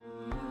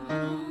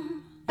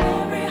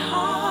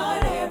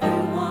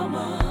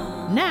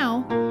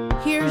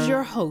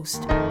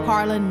host,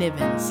 Carla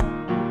Nivens.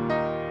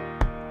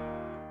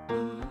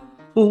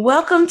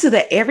 Welcome to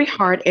the Every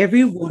Heart,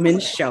 Every Woman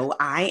show.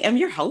 I am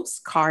your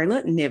host,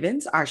 Carla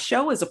Nivens. Our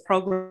show is a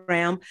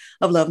program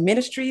of Love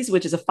Ministries,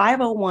 which is a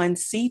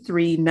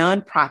 501c3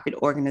 nonprofit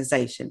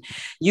organization.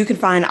 You can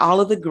find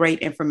all of the great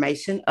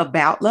information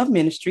about Love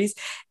Ministries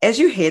as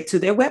you head to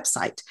their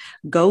website.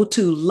 Go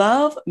to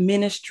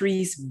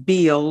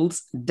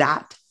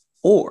loveministriesbuilds.org.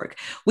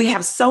 We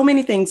have so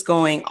many things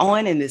going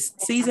on in this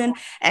season.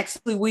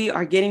 Actually, we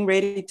are getting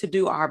ready to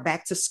do our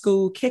back to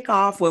school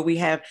kickoff where we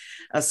have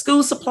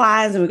school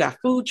supplies and we got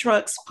food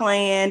trucks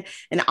planned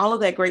and all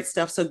of that great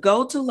stuff. So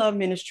go to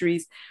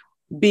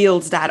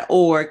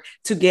loveministriesbuilds.org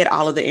to get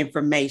all of the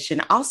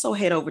information. Also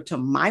head over to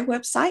my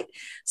website,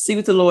 see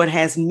what the Lord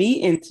has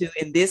me into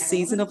in this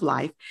season of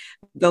life.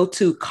 Go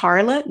to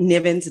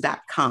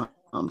carlanivens.com.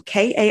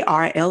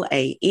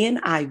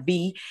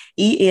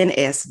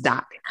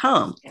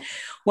 KarlaNivens.com.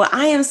 Well,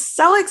 I am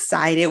so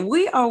excited.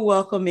 We are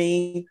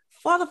welcoming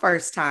for the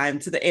first time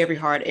to the Every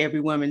Heart, Every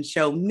Woman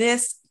show,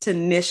 Miss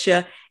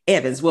Tanisha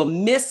Evans. Well,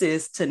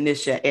 Mrs.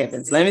 Tanisha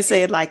Evans. Let me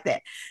say it like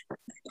that.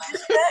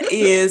 Tanisha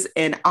is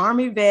an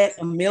Army vet,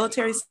 a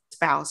military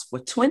spouse for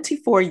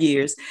 24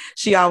 years.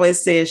 She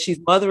always says she's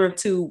mother of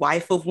two,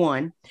 wife of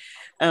one.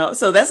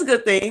 So that's a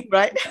good thing,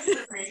 right?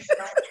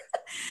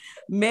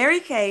 Mary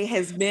Kay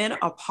has been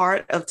a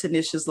part of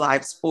Tanisha's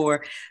life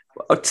for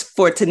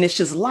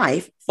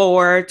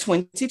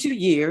 22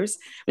 years.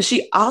 But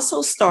she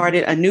also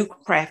started a new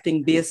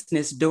crafting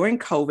business during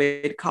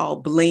COVID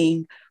called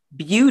Bling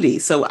Beauty.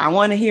 So I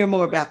want to hear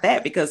more about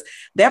that because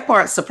that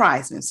part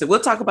surprised me. So we'll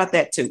talk about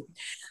that too.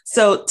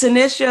 So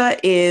Tanisha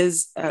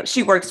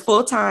she works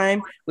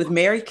full-time with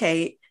Mary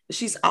Kay.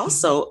 She's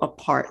also a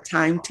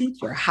part-time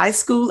teacher. High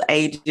school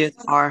ages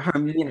are her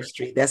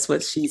ministry. That's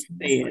what she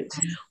said.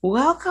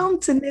 Welcome,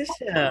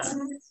 Tanisha.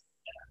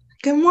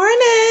 Good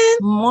morning.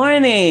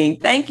 Morning.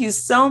 Thank you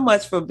so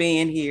much for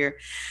being here.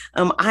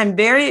 I'm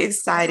very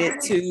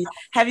excited to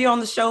have you on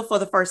the show for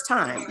the first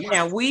time.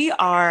 Now,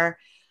 I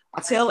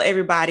tell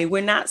everybody,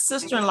 we're not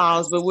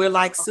sister-in-laws, but we're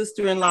like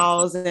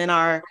sister-in-laws in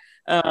our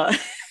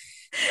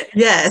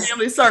yes.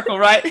 family circle,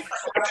 right?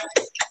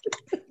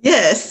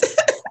 Yes.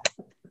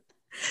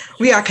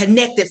 We are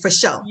connected for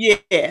sure.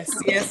 Yes.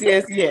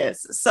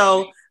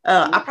 So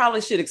I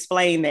probably should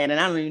explain that, and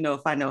I don't even know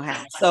if I know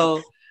how.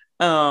 So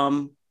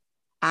how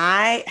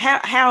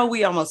are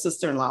we almost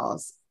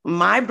sister-in-laws?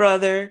 My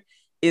brother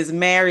is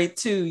married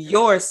to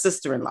your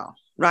sister-in-law,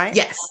 right?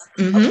 Yes.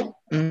 Mm-hmm. Okay.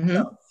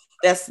 Mm-hmm.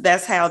 So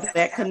that's how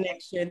that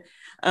connection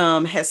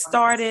has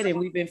started, and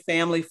we've been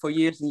family for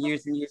years and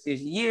years and years and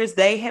years.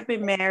 They have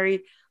been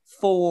married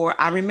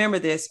I remember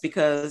this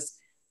because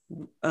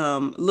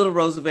little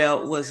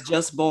Roosevelt was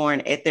just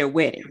born at their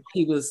wedding.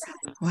 He was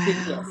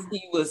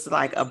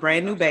like a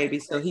brand new baby.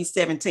 So he's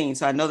 17.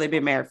 So I know they've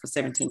been married for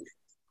 17 years.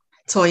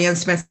 Toya and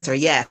Spencer,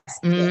 yes.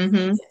 Mm-hmm.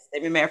 Yes.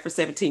 They've been married for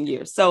 17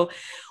 years. So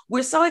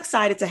we're so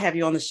excited to have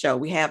you on the show.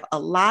 We have a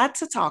lot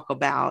to talk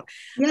about.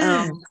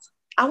 Yes.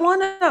 I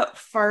want to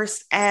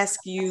first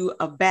ask you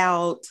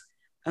about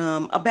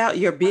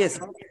your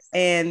business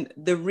and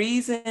the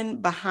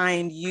reason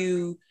behind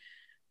you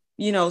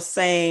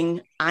saying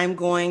I'm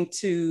going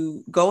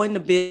to go into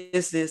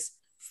business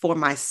for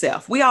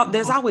myself.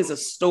 There's always a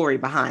story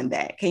behind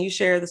that. Can you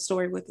share the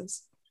story with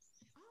us?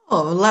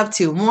 Oh, I'd love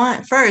to.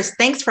 First,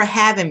 thanks for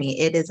having me.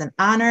 It is an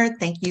honor.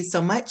 Thank you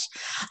so much.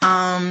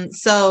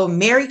 So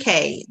Mary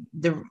Kay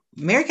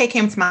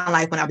came to my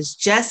life when I was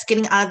just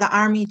getting out of the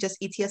Army,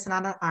 just ETSing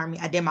out of the Army.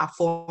 I did my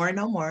 4 and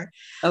no more.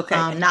 Okay.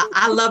 Now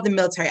I love the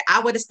military. I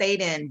would have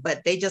stayed in,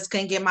 but they just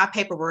couldn't get my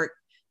paperwork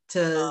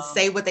to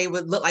say what they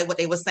would look like, what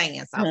they were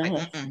saying. So I was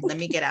like, let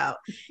me get out.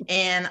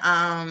 And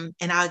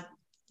I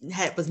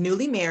was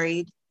newly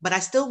married, but I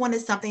still wanted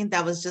something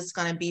that was just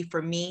going to be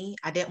for me.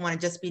 I didn't want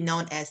to just be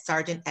known as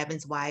Sergeant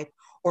Evans' wife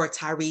or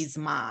Tyree's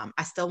mom.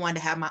 I still wanted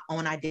to have my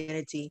own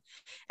identity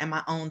and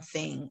my own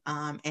thing.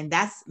 And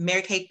that's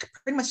Mary Kay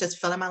pretty much just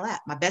fell in my lap.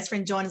 My best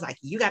friend joined is like,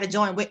 you got to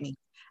join with me.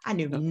 I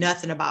knew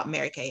nothing about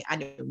Mary Kay. I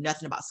knew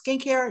nothing about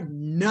skincare,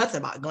 nothing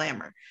about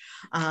glamour.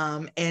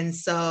 And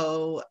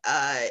so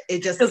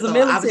it just... Because the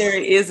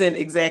military isn't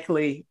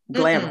exactly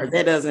glamour.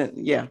 That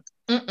doesn't, yeah.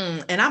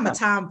 And I'm a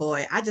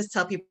tomboy. I just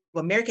tell people,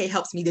 Mary Kay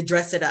helps me to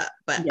dress it up,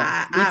 but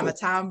I'm a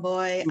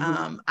tomboy.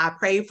 Mm-hmm. I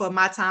prayed for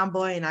my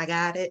tomboy and I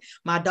got it,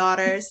 my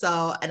daughter.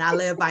 So, and I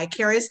live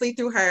vicariously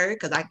through her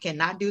because I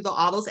cannot do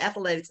all those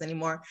athletics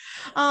anymore.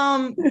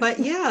 But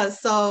yeah,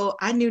 so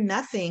I knew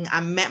nothing.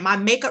 My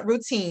makeup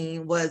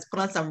routine was put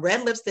on some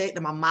red lipstick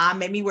that my mom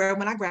made me wear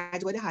when I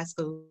graduated high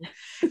school.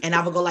 And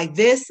I would go like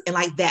this and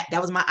like that.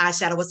 That was my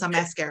eyeshadow with some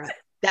mascara.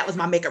 That was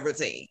my makeup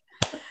routine.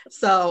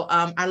 So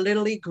I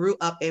literally grew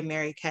up in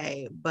Mary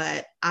Kay,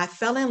 but I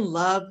fell in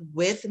love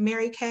with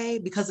Mary Kay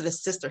because of the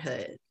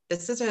sisterhood. The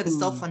sisterhood is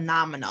so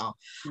phenomenal.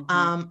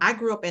 I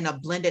grew up in a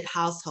blended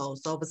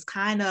household, so it was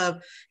kind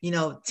of,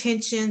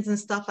 tensions and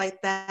stuff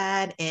like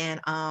that. And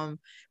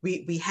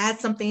we had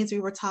some things we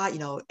were taught,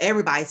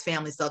 everybody's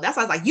family. So that's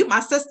why I was like, you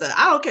my sister.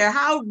 I don't care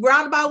how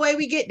roundabout way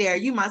we get there,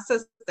 you my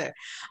sister.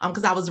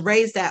 Because I was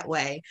raised that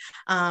way.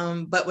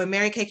 But when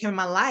Mary Kay came in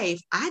my life,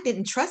 I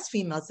didn't trust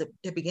females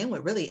to begin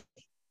with, really.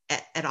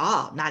 At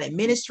all, not in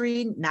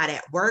ministry, not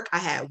at work. I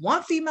had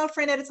one female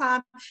friend at a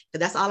time, but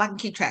that's all I can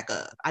keep track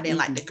of. I didn't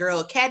like the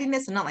girl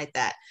cattiness and not like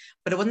that.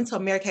 But it wasn't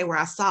until Mary Kay where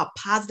I saw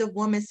positive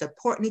women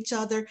supporting each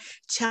other,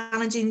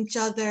 challenging each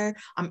other,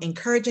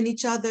 encouraging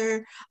each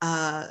other,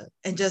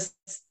 and just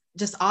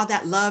all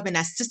that love and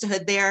that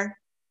sisterhood there.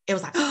 It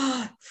was like,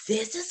 oh,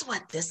 this is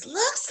what this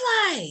looks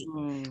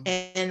like.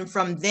 And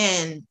from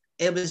then,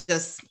 it was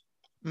just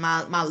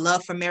my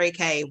love for Mary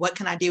Kay. What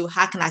can I do?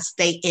 How can I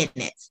stay in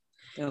it?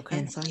 Okay.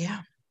 And so,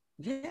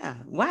 yeah.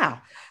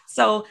 Wow.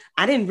 So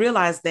I didn't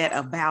realize that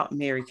about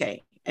Mary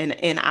Kay.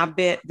 And I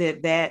bet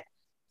that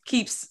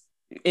keeps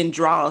and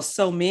draws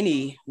so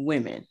many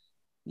women.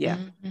 Yeah.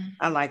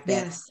 I like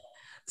that. Yes.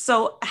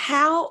 So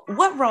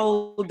what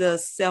role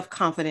does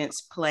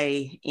self-confidence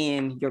play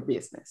in your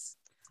business?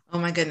 Oh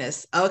my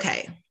goodness.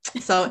 Okay.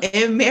 So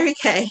in Mary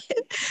Kay,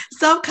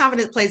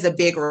 self-confidence plays a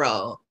big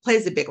role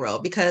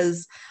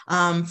because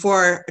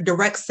for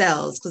direct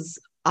sales, because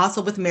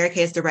also with Mary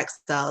Kay, it's direct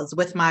sales.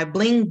 With my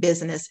bling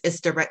business, it's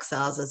direct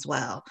sales as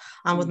well.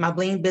 With my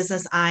bling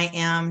business, I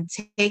am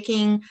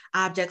taking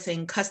objects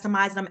and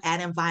customizing them,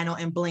 adding vinyl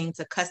and bling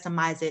to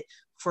customize it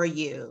for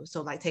you.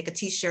 So like take a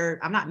t-shirt,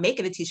 I'm not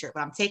making a t-shirt,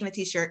 but I'm taking a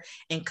t-shirt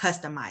and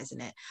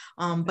customizing it.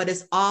 But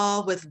it's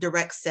all with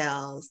direct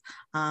sales.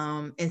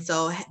 And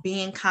so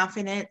being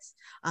confident,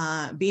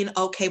 being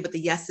okay with the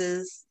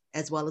yeses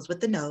as well as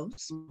with the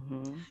nos.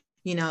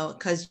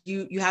 Because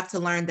you have to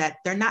learn that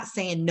they're not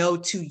saying no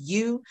to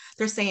you,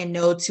 they're saying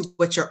no to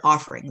what you're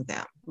offering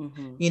them.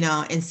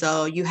 And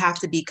so you have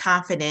to be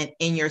confident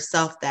in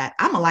yourself that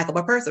I'm a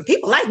likable person.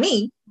 People like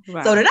me.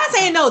 Right. So they're not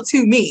saying no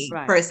to me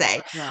per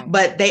se,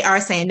 but they are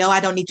saying, no,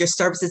 I don't need your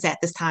services at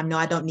this time. No,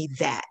 I don't need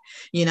that,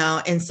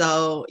 And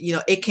so,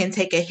 it can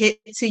take a hit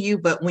to you,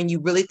 but when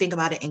you really think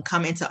about it and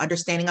come into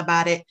understanding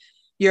about it,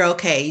 you're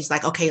okay. It's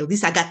like, okay, at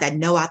least I got that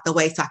no out the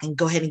way so I can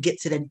go ahead and get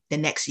to the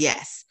next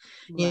yes.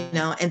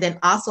 And then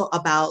also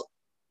about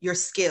your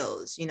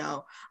skills,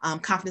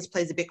 confidence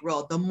plays a big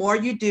role. The more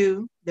you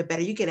do, the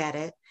better you get at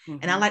it.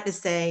 And I like to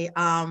say,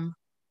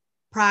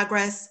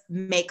 progress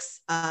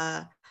makes,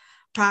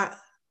 practice.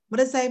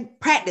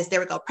 There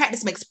we go.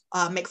 Practice makes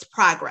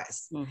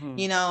progress,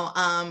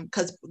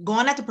 because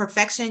going after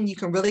perfection, you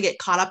can really get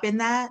caught up in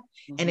that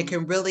and it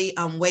can really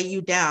weigh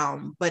you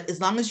down. But as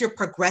long as you're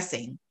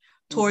progressing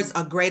towards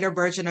a greater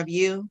version of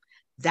you,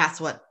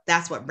 that's what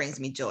brings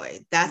me joy.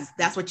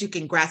 That's what you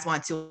can grasp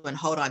onto and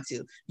hold on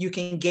to. You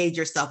can gauge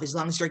yourself as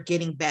long as you're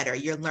getting better,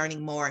 you're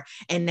learning more.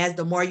 And as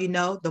the more you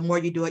know, the more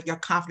you do it, your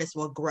confidence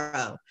will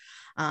grow.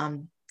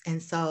 And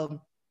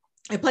so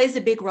it plays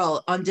a big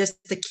role on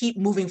just to keep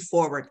moving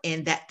forward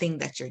in that thing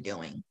that you're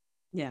doing.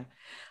 Yeah,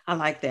 I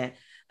like that.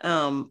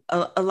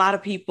 A lot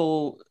of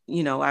people,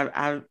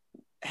 I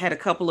had a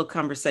couple of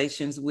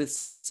conversations with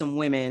some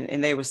women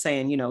and they were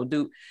saying,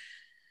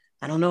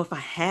 I don't know if I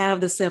have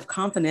the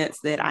self-confidence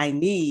that I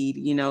need,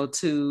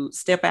 to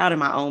step out in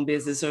my own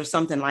business or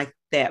something like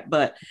that.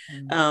 But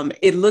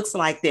it looks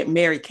like that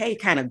Mary Kay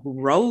kind of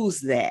grows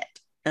that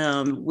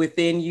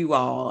within you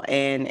all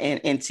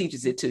and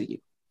teaches it to you.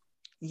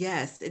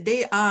 Yes,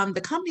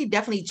 the company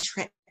definitely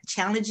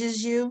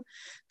challenges you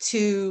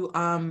to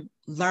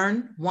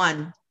learn.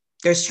 One,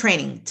 there's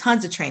training,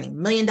 tons of training, $1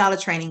 million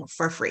training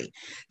for free,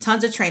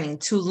 tons of training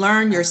to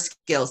learn your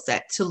skill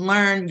set, to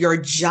learn your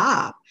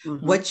job,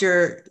 what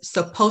you're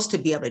supposed to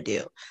be able to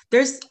do.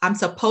 I'm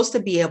supposed to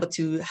be able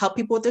to help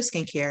people with their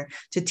skincare,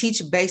 to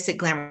teach basic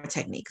glamour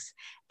techniques.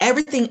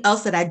 Everything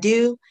else that I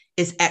do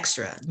is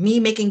extra. Me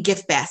making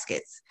gift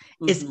baskets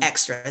is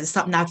extra. It's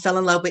something I fell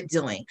in love with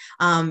doing.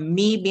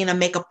 Me being a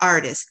makeup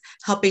artist,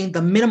 helping the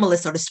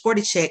minimalist or the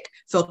sporty chick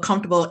feel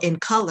comfortable in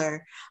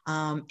color,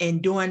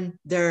 and doing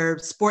their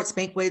sports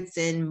banquets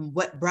and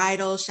what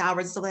bridal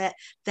showers and stuff like that.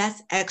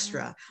 That's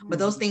extra. But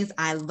those things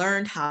I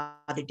learned how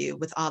to do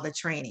with all the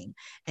training.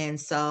 And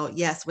so,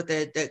 yes, what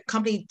the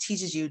company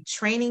teaches you,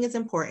 training is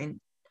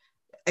important.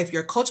 If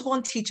you're coachable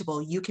and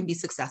teachable, you can be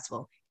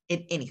successful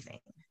in anything.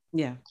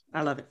 Yeah,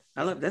 I love it.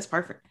 That's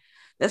perfect.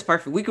 That's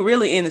perfect. We could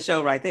really end the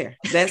show right there.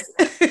 That's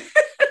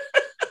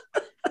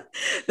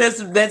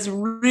that's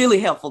really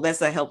helpful.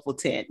 That's a helpful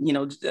tip.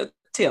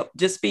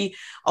 Just be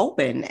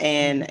open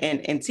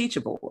and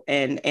teachable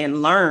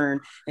and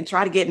learn and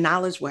try to get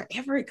knowledge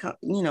wherever it comes.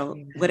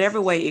 Whatever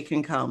way it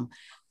can come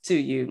to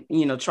you.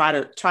 Try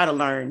to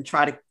learn.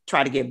 Try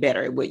to get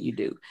better at what you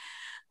do.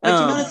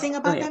 But the thing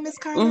about that, Ms.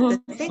 Carter,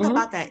 the thing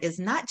about that is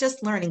not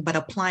just learning, but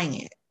applying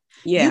it.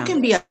 Yeah. You can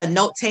be a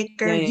note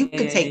taker. You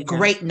can take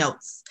great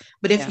notes.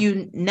 But if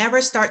you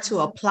never start to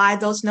apply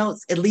those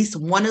notes, at least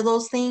one of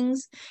those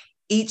things,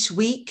 each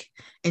week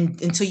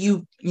and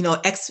until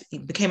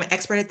became an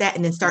expert at that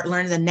and then start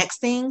learning the next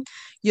thing,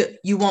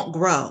 you won't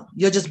grow.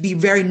 You'll just be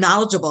very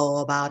knowledgeable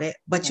about it,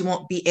 but you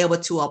won't be able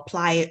to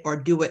apply it or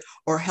do it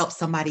or help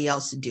somebody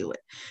else to do it.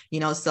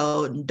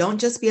 So don't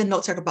just be a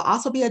note taker, but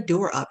also be a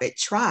doer of it.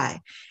 Try.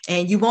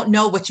 And you won't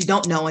know what you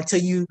don't know until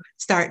you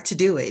start to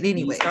do it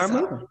anyway.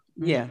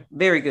 Yeah,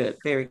 very good.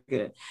 Very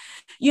good.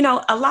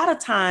 A lot of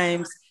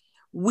times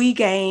we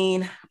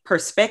gain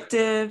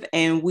perspective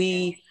and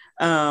we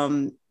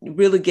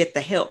really get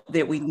the help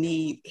that we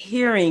need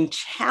hearing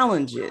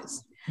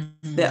challenges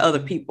that other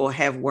people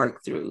have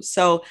worked through.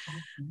 So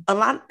a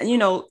lot,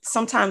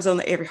 sometimes on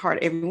the Every Heart,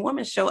 Every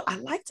Woman show, I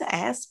like to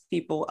ask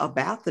people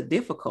about the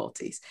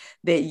difficulties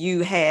that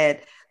you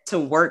had to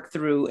work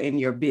through in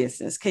your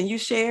business. Can you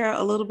share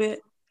a little bit?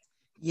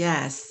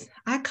 Yes,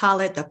 I call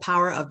it the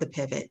power of the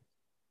pivot.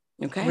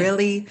 Okay.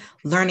 Really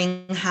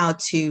learning how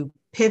to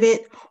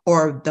pivot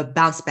or the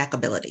bounce back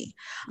ability.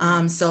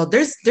 So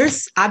there's,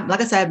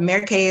 like I said,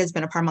 Mary Kay has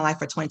been a part of my life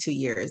for 22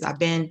 years.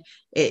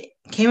 It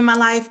came in my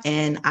life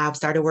and I've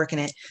started working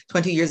it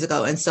 22 years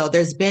ago. And so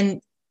there's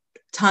been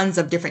tons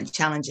of different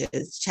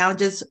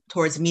challenges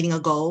towards meeting a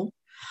goal,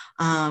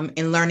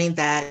 and learning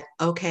that,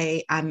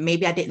 okay,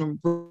 maybe I didn't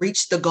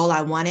reach the goal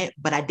I wanted,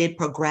 but I did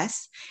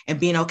progress and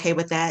being okay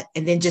with that.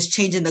 And then just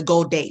changing the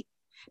goal date,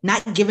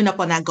 not giving up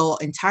on that goal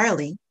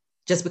entirely,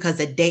 just because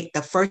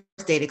the first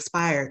date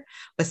expired,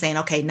 but saying,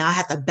 okay, now I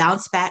have to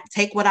bounce back,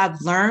 take what I've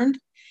learned,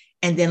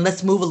 and then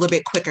let's move a little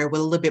bit quicker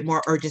with a little bit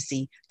more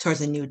urgency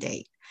towards a new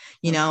date.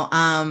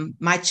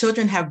 My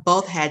children have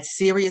both had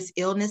serious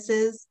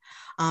illnesses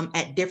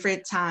at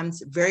different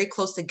times, very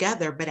close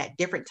together, but at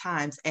different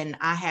times. And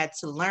I had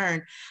to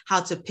learn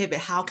how to pivot.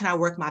 How can I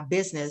work my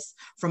business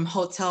from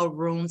hotel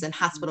rooms and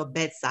hospital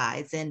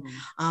bedsides? And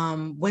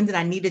when did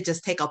I need to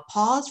just take a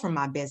pause from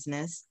my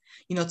business,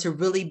 to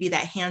really be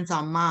that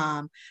hands-on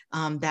mom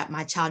that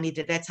my child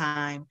needed at that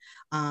time,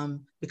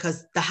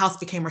 because the house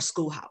became her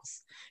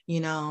schoolhouse.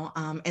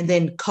 And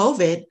then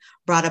COVID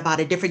brought about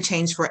a different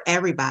change for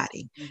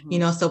everybody.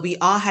 So we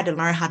all had to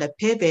learn how to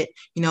pivot,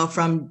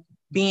 from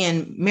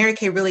being Mary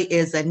Kay really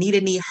is a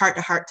knee-to-knee,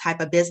 heart-to-heart type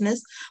of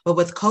business. But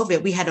with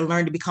COVID, we had to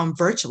learn to become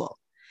virtual.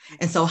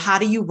 And so how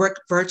do you work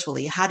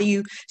virtually? How do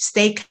you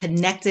stay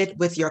connected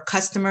with your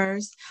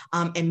customers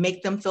and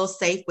make them feel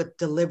safe with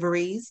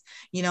deliveries?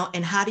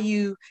 And how do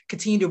you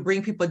continue to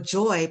bring people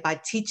joy by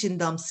teaching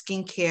them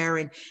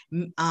skincare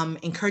and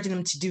encouraging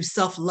them to do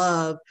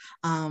self-love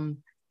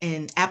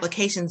and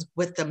applications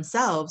with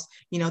themselves,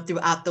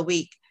 throughout the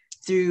week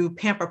through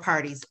pamper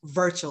parties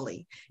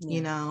virtually,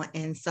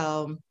 and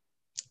so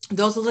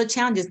those are the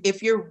challenges.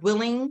 If you're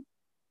willing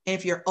and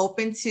if you're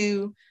open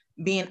to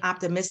being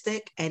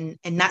optimistic and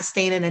not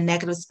staying in a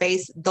negative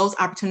space, those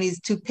opportunities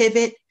to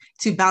pivot,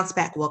 to bounce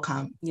back will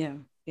come. Yeah.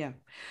 Yeah.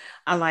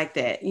 I like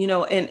that,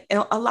 and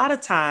a lot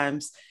of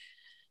times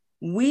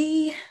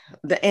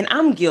and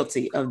I'm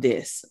guilty of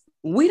this.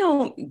 We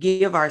don't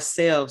give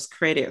ourselves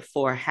credit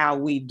for how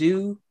we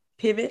do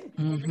pivot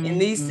in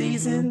these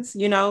seasons.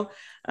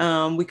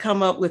 We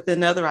come up with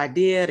another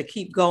idea to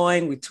keep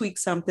going. We tweak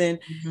something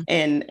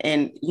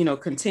and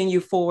continue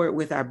forward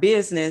with our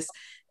business.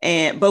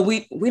 But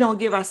we don't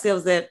give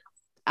ourselves that,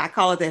 I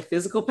call it that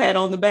physical pat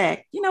on the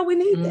back. We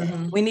need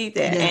that. We need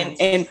that. Yes.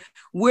 And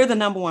we're the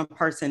number one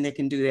person that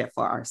can do that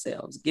for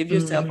ourselves. Give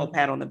yourself a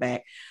pat on the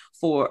back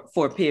for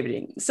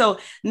pivoting. So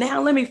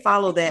now let me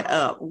follow that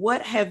up.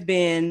 What have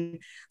been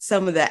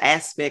some of the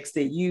aspects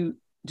that you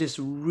just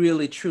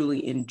really,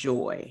 truly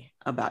enjoy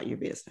about your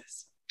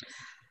business?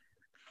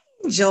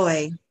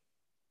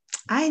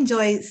 I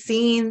enjoy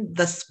seeing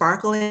the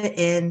sparkle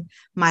in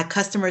my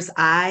customer's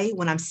eye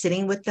when I'm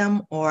sitting with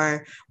them,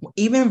 or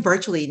even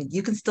virtually,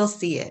 you can still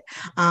see it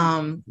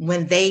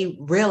when they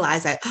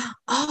realize that,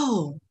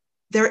 oh,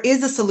 there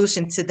is a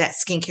solution to that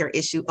skincare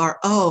issue, or,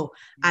 oh,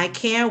 I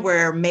can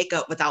wear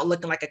makeup without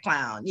looking like a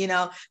clown,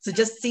 so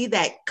just see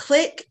that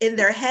click in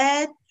their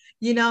head,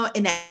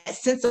 and that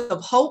sense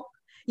of hope.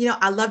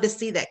 I love to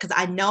see that because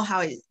I know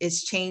how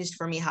it's changed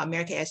for me, how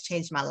Mary Kay has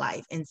changed my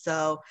life. And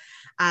so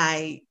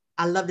I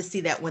love to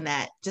see that when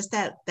that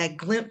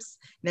glimpse,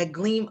 that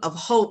gleam of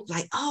hope,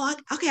 like, oh,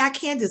 okay, I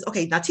can do this.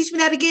 Okay, now teach me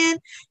that again.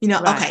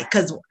 Right. Okay,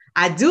 because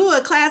I do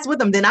a class with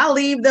them, then I'll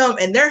leave them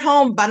and they're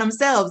home by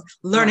themselves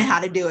learning how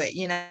to do it,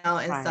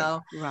 And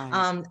so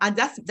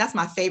that's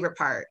my favorite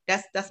part.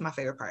 That's my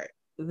favorite part.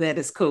 That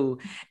is cool.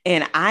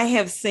 And I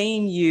have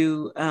seen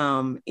you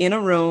in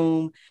a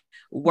room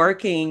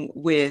working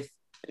with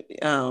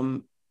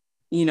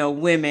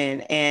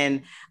women,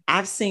 and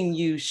I've seen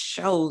you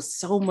show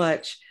so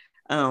much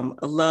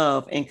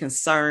love and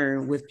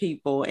concern with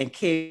people and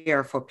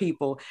care for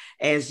people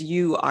as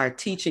you are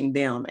teaching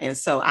them. And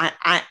so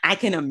I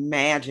can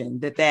imagine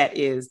that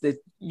is that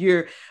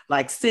you're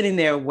like sitting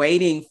there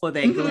waiting for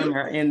that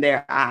glimmer in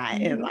their eye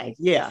and like,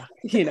 yeah,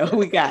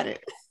 we got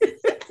it.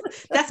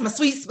 That's my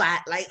sweet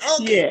spot. Like,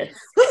 okay,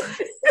 yes.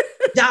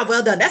 Job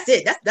well done. That's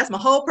it. That's my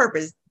whole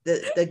purpose.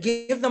 To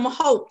give them a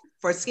hope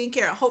for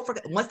skincare, a hope for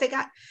once they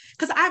got,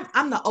 because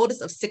I'm the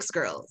oldest of 6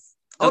 girls.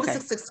 oldest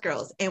of 6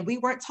 girls. And we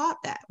weren't taught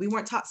that. We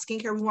weren't taught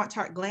skincare. We weren't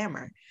taught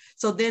glamour.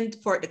 So then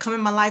for it to come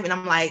in my life and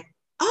I'm like,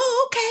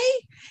 oh,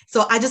 okay.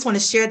 So I just want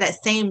to share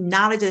that same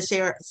knowledge and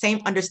share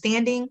same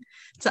understanding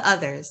to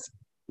others.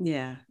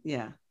 Yeah.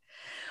 Yeah.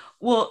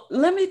 Well,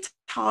 let me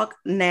talk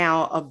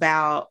now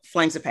about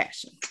Flames of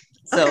Passion.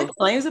 So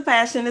Flames of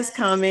Passion is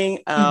coming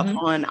up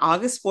on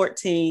August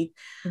 14th.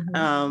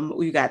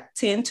 We've got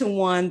 10 to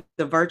 1,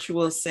 the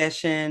virtual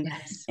session,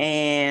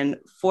 and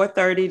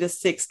 4:30 to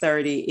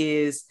 6:30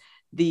 is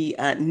the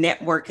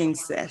networking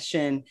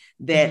session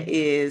that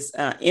is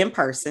in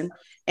person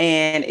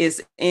and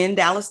is in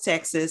Dallas,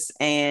 Texas.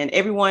 And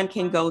everyone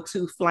can go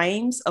to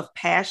Flames of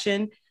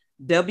Passion,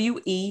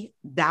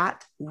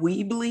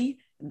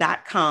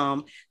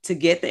 we.weebly.com to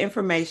get the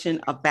information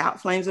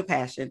about Flames of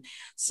Passion.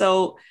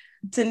 So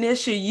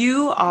Tanisha,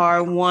 you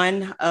are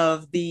one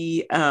of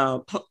the,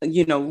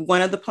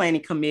 one of the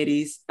planning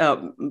committee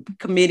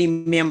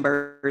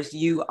members.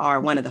 You are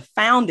one of the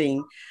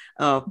founding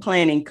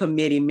planning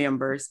committee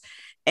members.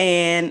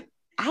 And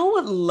I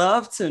would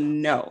love to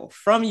know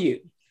from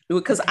you,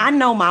 because I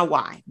know my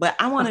why, but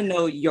I want to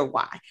know your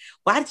why.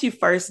 Why did you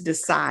first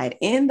decide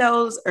in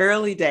those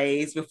early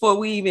days, before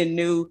we even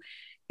knew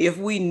if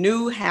we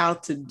knew how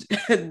to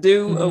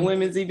do a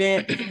women's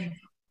event?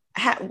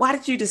 Why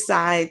did you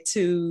decide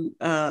to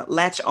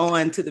latch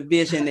on to the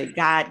vision that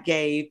God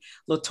gave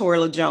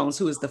LaTorla Jones,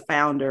 who is the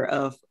founder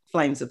of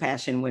Flames of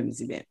Passion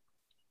Women's Event?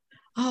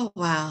 Oh,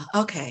 wow.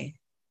 Okay.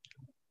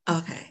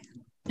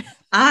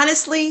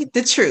 Honestly,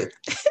 the truth.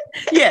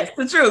 Yes,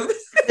 the truth.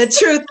 The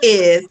truth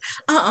is,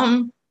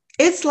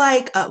 it's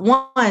like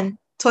one,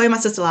 Toya, my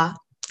sister-in-law,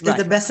 is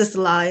the best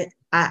sister-in-law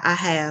I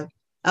have.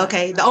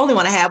 Okay. The only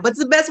one I have, but it's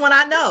the best one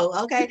I know.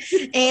 Okay.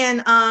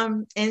 And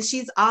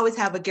she's always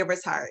have a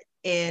giver's heart,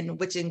 and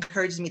which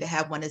encourages me to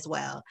have one as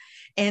well.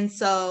 And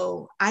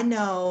so I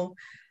know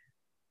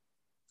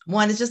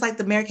one is just like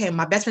the Mary Kay.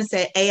 My best friend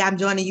said, hey, I'm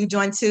joining, you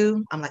join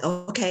too. I'm like,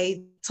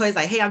 okay. Toya's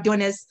like, hey, I'm doing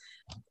this.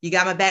 You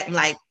got my back. I'm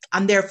like,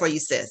 I'm there for you,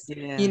 sis.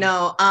 Yeah.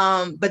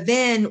 But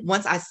then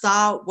once I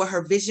saw what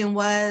her vision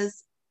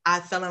was, I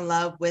fell in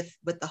love with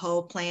the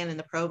whole plan and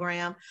the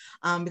program,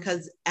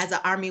 because as an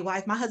Army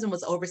wife, my husband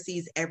was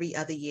overseas every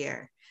other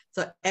year.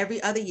 So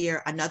every other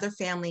year, another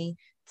family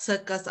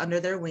took us under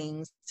their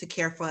wings to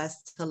care for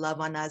us, to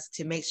love on us,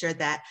 to make sure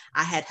that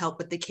I had help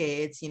with the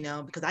kids,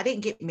 because I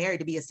didn't get married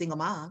to be a single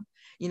mom,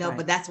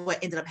 but that's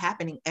what ended up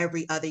happening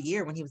every other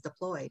year when he was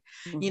deployed,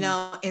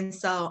 and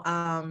so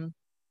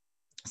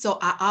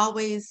I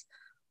always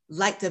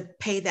like to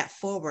pay that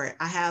forward.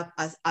 I have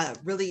a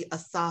really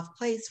soft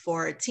place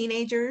for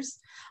teenagers,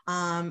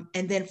 and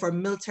then for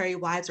military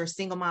wives or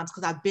single moms,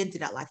 because I've been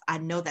through that life. I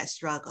know that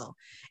struggle.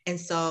 And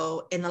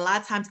so, and a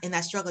lot of times in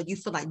that struggle, you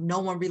feel like no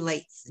one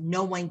relates,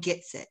 no one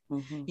gets it,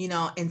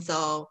 and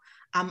so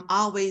I'm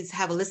always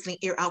have a listening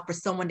ear out for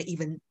someone to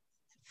even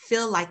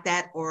feel like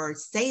that or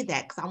say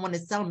that, because I want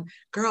to tell them,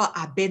 girl,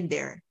 I've been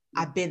there.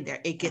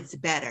 It gets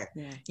better,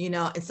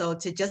 and so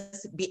to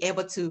just be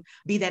able to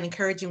be that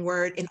encouraging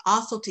word, and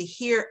also to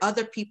hear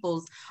other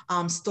people's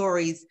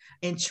stories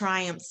and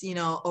triumphs,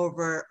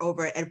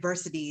 over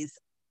adversities.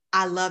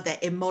 I love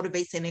that. It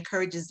motivates and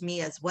encourages me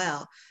as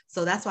well.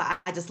 So that's why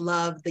I just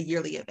love the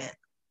yearly event.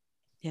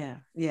 Yeah.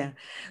 Yeah.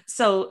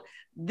 So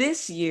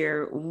this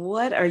year,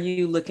 what are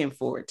you looking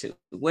forward to?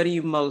 What are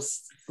you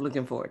most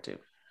looking forward to?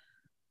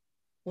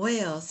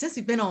 Well, since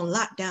we've been on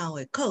lockdown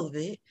with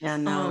COVID, I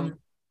know.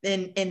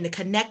 And the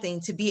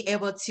connecting, to be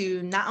able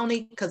to not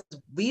only, because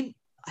we've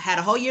had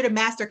a whole year to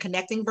master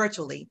connecting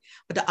virtually,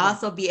 but to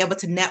also be able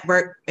to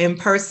network in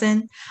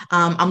person.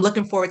 I'm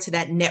looking forward to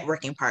that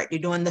networking part.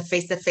 You're doing the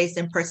face-to-face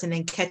in person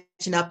and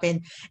catching up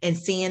and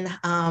seeing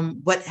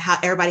how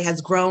everybody has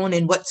grown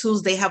and what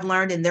tools they have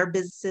learned in their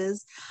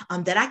businesses,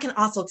 that I can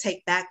also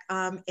take back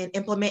and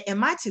implement in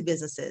my 2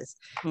 businesses,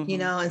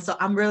 and so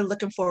I'm really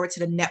looking forward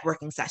to the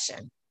networking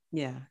session.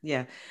 Yeah.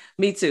 Yeah.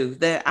 Me too.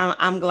 That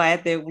I'm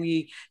glad that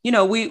we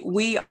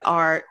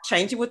are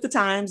changing with the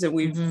times,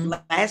 and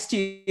last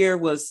year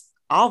was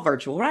all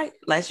virtual, right?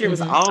 Last year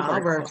was all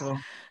virtual.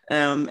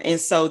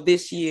 And so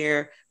this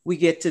year we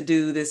get to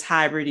do this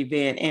hybrid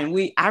event. And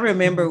I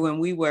remember when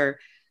we were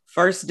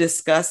first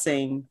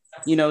discussing,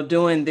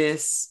 doing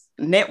this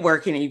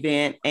networking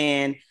event,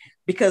 and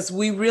because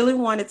we really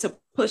wanted to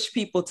push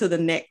people to the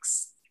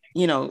next,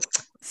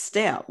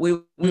 step. We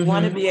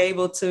want to be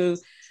able to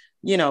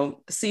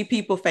see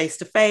people face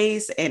to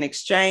face and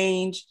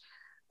exchange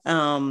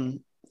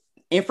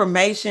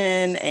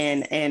information,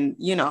 and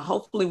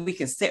hopefully we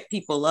can set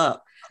people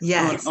up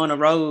on a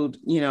road,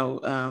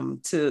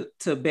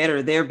 to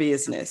better their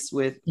business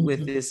with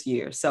this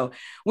year. So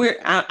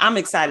I'm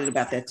excited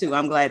about that too.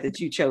 I'm glad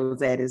that you chose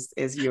that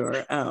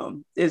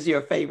as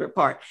your favorite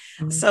part.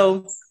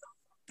 So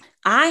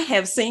I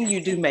have seen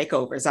you do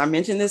makeovers. I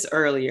mentioned this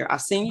earlier.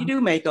 I've seen you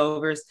do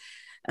makeovers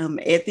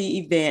at the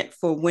event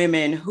for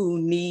women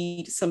who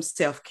need some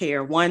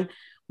self-care.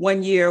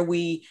 One year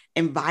we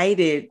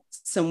invited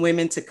some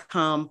women to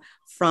come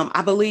from,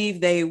 I believe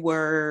they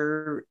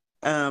were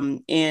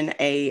in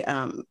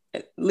a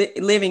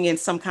living in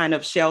some kind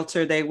of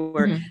shelter. They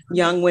were Mm-hmm.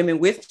 young women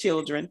with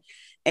children.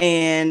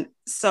 And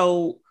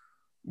so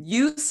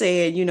you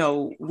said,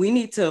 we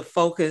need to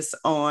focus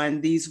on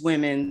these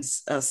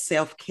women's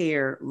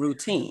self-care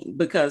routine,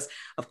 because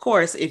of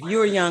course, if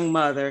you're a young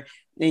mother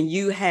and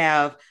you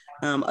have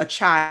a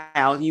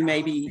child, you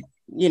may be,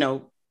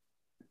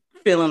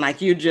 feeling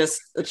like you're just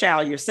a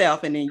child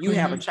yourself, and then you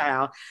have a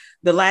child,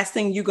 the last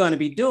thing you're going to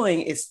be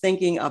doing is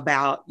thinking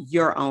about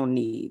your own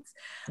needs.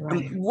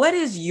 Right. What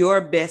is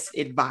your best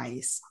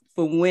advice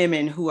for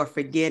women who are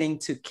forgetting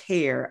to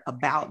care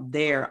about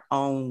their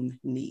own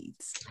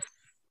needs?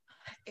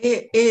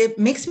 It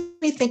makes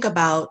me think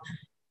about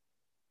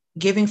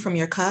giving from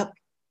your cup.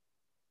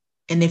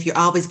 And if you're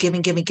always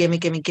giving,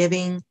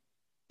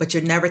 but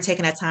you're never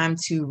taking that time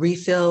to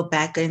refill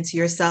back into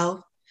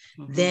yourself,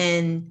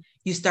 then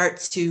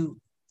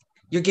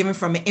you're giving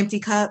from an empty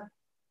cup,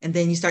 and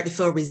then you start to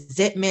feel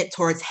resentment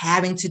towards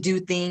having to do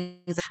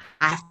things.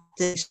 I have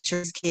to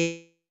insurance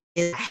kids,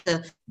 I have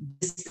to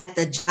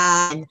the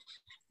job,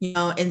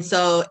 and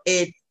so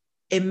it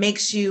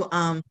makes you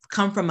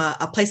come from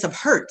a place of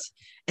hurt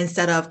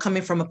instead of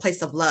coming from a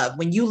place of love.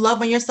 When you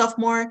love on yourself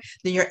more,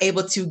 then you're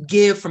able to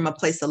give from a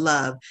place of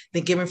love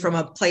than giving from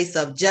a place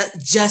of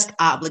just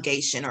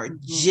obligation or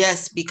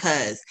just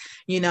because,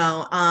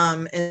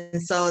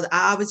 and so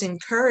I always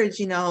encourage,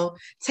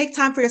 take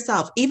time for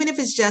yourself, even if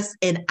it's just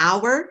an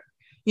hour.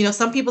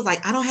 Some people's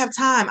like, I don't have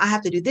time, I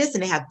have to do this,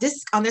 and they have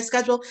this on their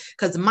schedule.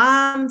 Because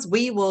moms,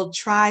 we will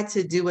try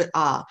to do it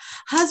all.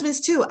 Husbands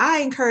too.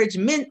 I encourage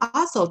men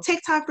also, take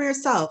time for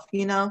yourself,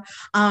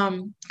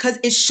 because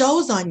it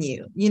shows on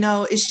you.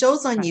 It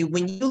shows on you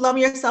when you love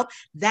yourself,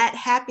 that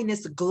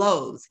happiness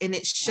glows and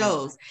it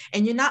shows.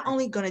 And you're not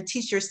only going to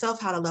teach yourself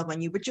how to love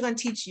on you, but you're going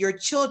to teach your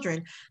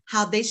children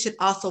how they should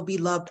also be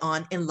loved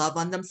on and love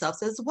on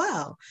themselves as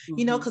well.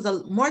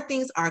 Because more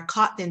things are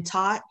caught than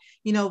taught.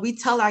 We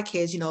tell our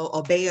kids,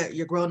 obey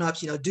your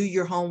grown-ups, do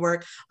your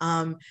homework,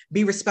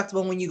 be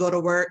respectable when you go to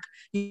work.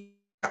 You're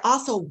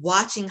also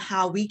watching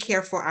how we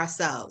care for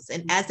ourselves.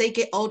 And as they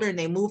get older and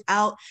they move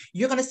out,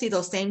 you're going to see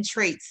those same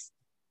traits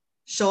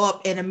show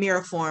up in a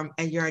mirror form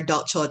in your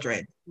adult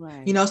children.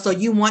 Right. So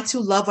you want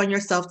to love on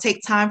yourself,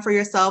 take time for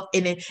yourself,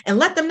 and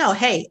let them know,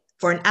 hey,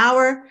 for an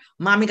hour,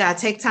 mommy got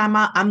to take time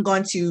out. I'm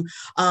going to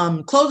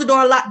close the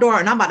door, lock door,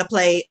 and I'm about to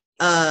play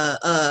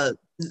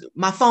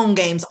my phone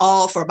games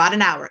all for about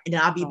an hour, and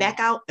then I'll be back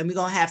out, and we're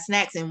gonna have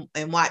snacks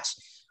and watch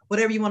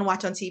whatever you want to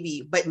watch on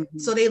TV. But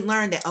so they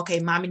learn that, okay,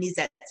 mommy needs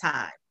that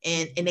time,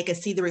 and they can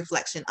see the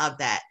reflection of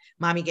that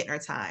mommy getting her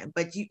time.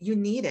 But you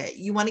need it.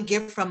 You want to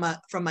give from a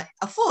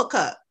full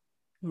cup,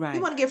 right?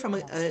 You want to give from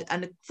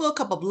a full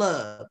cup of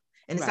love,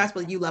 and it starts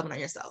with you loving on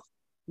yourself.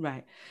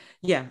 Right.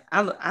 Yeah,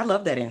 I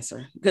love that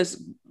answer,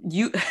 because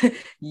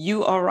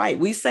you are right.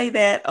 We say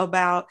that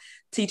about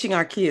teaching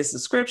our kids the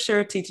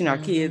scripture, teaching our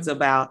kids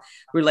about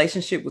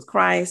relationship with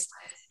Christ.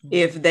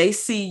 If they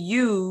see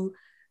you,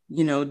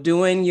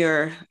 doing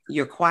your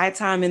quiet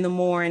time in the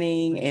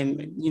morning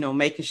and,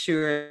 making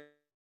sure,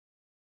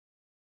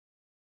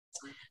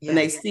 and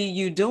they see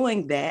you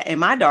doing that. And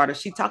my daughter,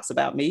 she talks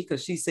about me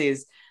because she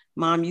says,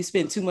 Mom, you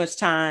spend too much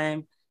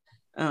time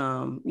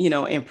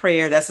in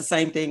prayer. That's the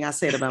same thing I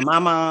said about my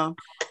mom.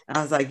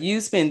 I was like,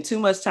 you spend too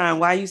much time.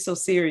 Why are you so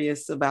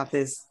serious about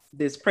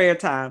this prayer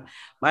time?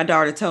 My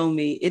daughter told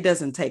me it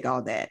doesn't take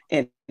all that.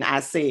 And I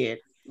said,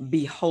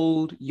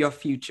 behold your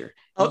future.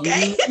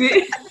 Okay.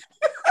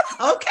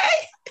 Okay.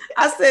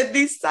 I said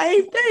the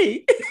same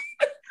thing.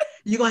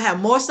 You're going to have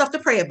more stuff to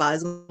pray about.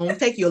 It's going to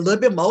take you a little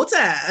bit more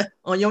time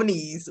on your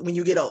knees when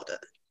you get older.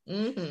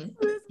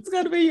 It's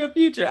going to be your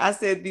future. I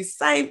said the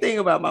same thing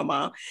about my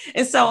mom.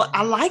 And so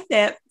I like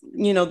that,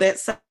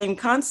 that same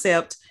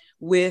concept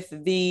with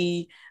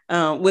the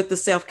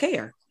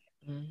self-care.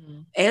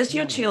 As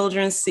your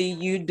children see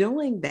you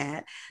doing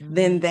that,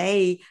 then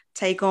they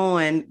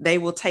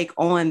will take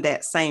on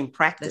that same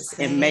practice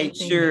and make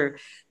sure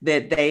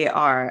that they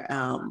are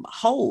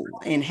whole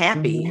and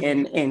happy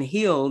and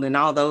healed and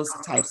all those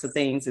types of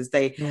things as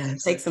they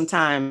take some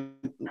time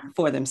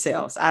for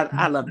themselves.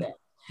 I love that.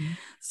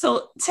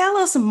 So tell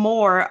us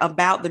more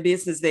about the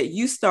business that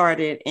you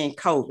started in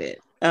COVID.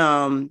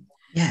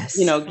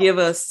 Give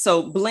us,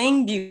 so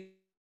Bling Beauty.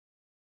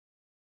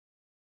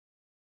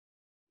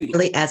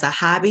 As a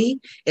hobby.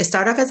 It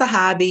started off as a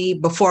hobby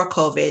before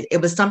COVID. It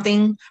was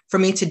something for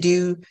me to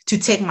do to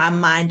take my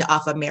mind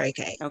off of Mary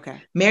Kay.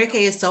 Okay. Mary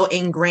Kay is so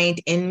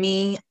ingrained in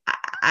me.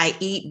 I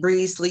eat,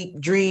 breathe, sleep,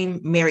 dream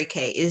Mary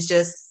Kay. It's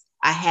just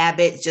a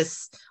habit,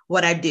 just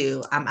what I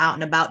do. I'm out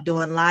and about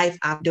doing life.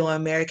 I'm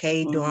doing Mary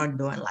Kay, doing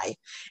life.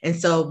 And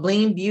so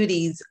Bling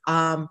Beauties,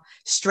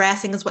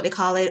 stressing is what they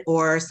call it,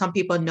 or some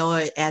people know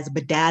it as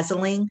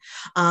bedazzling,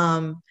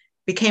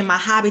 became my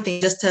hobby thing,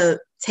 just to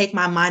take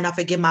my mind off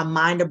and give my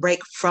mind a break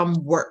from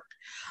work.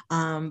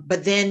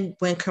 But then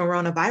when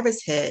coronavirus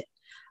hit,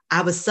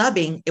 I was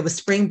subbing. It was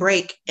spring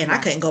break and I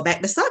couldn't go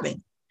back to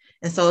subbing.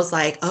 And so it's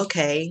like,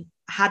 okay,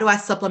 how do I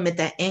supplement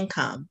that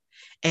income?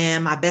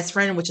 And my best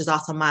friend, which is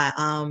also my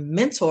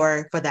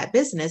mentor for that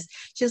business,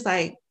 she was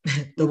like,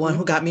 the one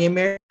who got me in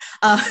marriage.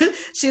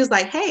 She was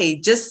like, hey,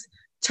 just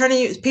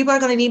people are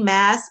going to need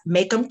masks,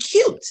 make them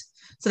cute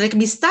so they can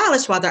be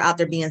stylish while they're out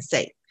there being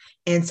safe.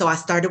 And so I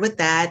started with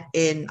that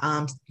and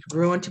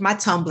grew into my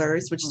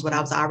tumblers, which is what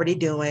I was already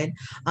doing,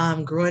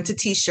 grew into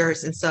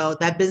t-shirts. And so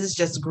that business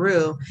just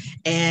grew,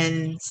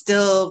 and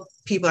still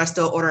people are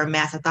still ordering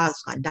masks. I thought it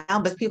was going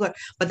down,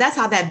 but that's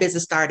how that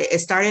business started. It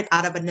started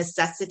out of a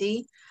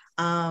necessity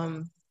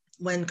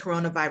when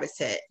coronavirus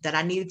hit, that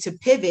I needed to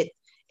pivot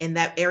in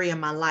that area of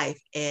my life.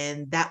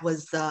 And that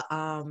was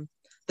the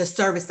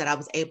service that I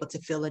was able to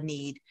fill a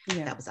need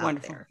that was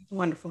out there.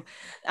 Wonderful.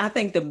 I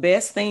think the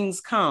best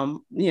things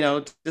come,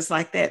 just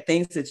like that,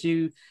 things that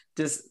you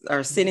just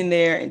are sitting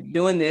there and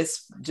doing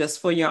this just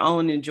for your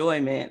own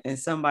enjoyment. And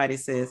somebody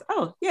says,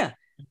 oh yeah,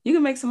 you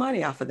can make some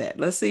money off of that.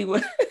 Let's see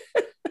what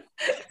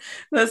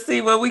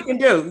we can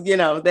do.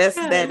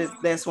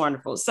 That's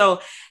wonderful.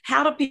 So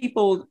how do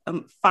people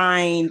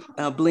find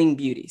Bling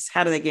Beauties?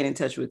 How do they get in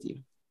touch with you?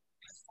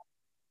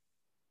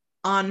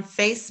 On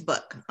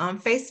Facebook. On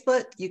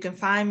Facebook, you can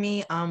find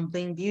me on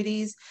Bling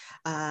Beauties.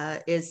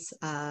 It's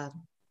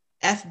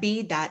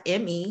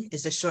fb.me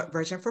is the short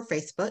version for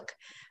Facebook.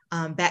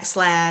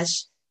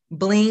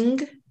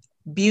 /Bling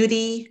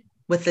Beauty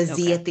with a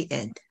Z at the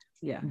end.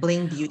 Yeah.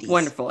 Bling Beauties.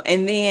 Wonderful.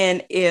 And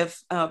then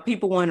if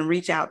people want to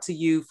reach out to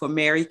you for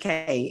Mary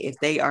Kay, if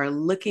they are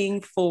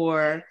looking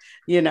for,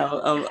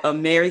 a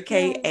Mary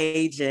Kay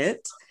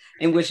agent,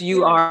 in which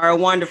you are a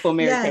wonderful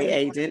Mary Kay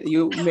agent.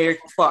 You married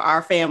for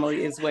our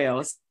family as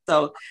well.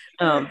 So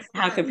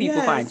how can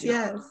people find you?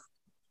 Yes.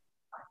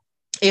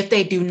 If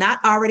they do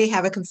not already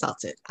have a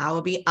consultant, I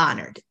will be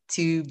honored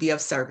to be of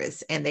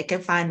service. And they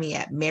can find me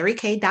at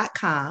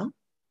marykay.com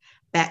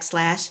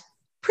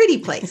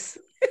 /pretty place.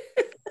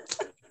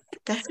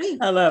 That's me.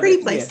 I love Pretty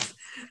it. place.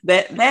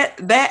 Yes.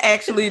 That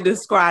actually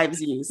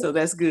describes you. So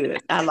that's good.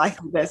 I like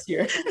that's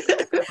your,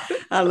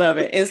 I love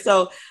it. And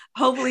so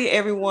hopefully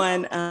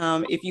everyone,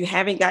 if you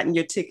haven't gotten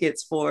your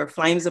tickets for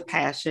Flames of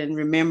Passion,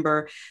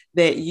 remember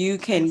that you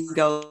can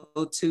go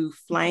to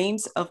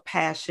Flames of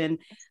Passion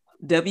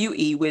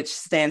WE, which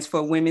stands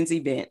for Women's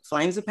Event,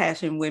 Flames of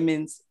Passion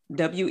Women's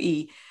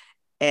WE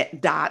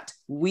at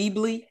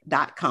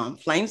 .weebly.com,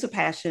 Flames of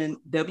Passion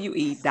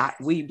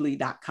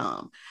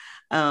WE.weebly.com.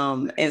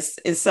 And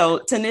so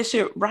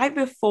Tanisha, right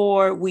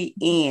before we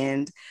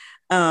end,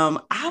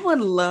 I would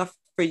love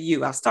for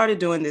you, I started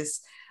doing this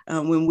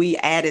when we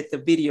added the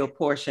video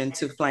portion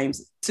to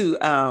Flames, to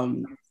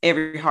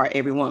Every Heart,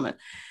 Every Woman.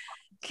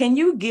 Can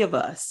you give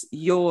us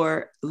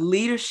your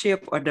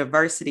leadership or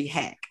diversity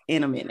hack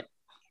in a minute?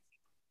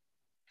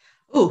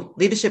 Ooh,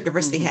 leadership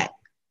diversity hack.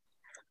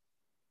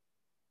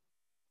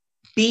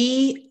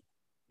 Be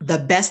the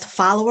best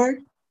follower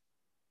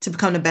to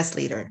become the best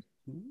leader.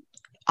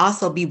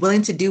 Also, be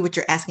willing to do what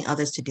you're asking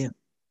others to do.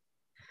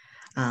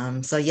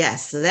 So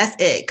that's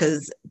it.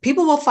 Because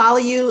people will follow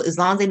you as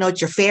long as they know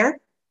that you're fair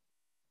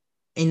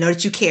and know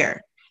that you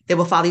care. They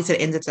will follow you to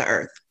the ends of the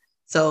earth.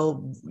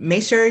 So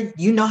make sure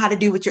you know how to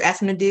do what you're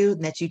asking them to do,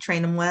 and that you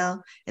train them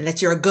well, and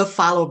that you're a good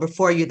follower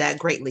before you're that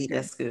great leader.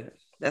 That's good.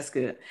 That's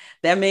good.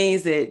 That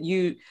means that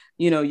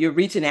you're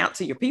reaching out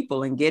to your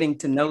people and getting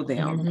to know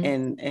them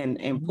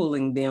and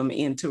pulling them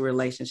into a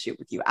relationship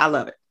with you. I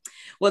love it.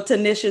 Well,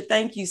 Tanisha,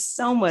 thank you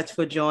so much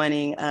for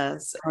joining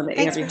us on the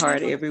Every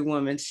Heart, Every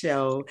Woman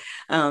show.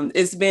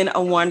 It's been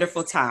a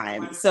wonderful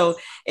time. So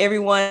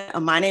everyone,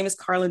 my name is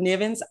Carla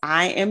Nivens.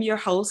 I am your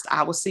host.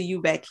 I will see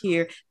you back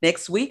here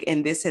next week.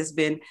 And this has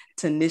been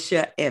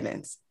Tanisha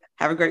Evans.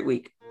 Have a great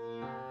week.